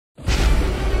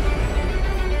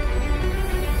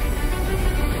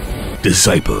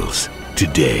Disciples,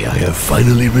 today I have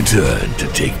finally returned to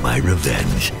take my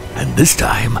revenge, and this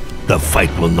time, the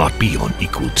fight will not be on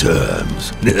equal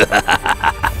terms.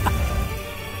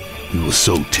 We will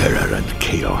sow terror and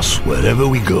chaos wherever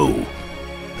we go,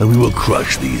 and we will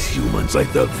crush these humans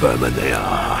like the vermin they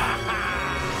are.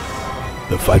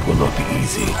 The fight will not be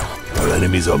easy. Our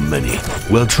enemies are many,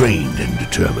 well-trained and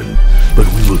determined, but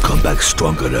we will come back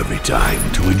stronger every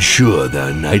time to ensure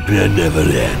their nightmare never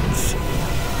ends.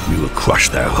 We will crush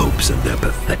their hopes and their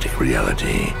pathetic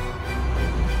reality.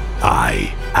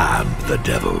 I am the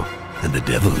devil, and the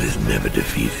devil is never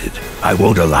defeated. I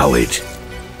won't allow it.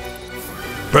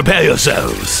 Prepare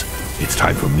yourselves. It's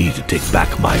time for me to take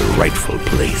back my rightful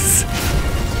place.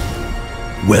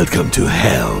 Welcome to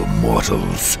hell,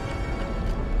 mortals.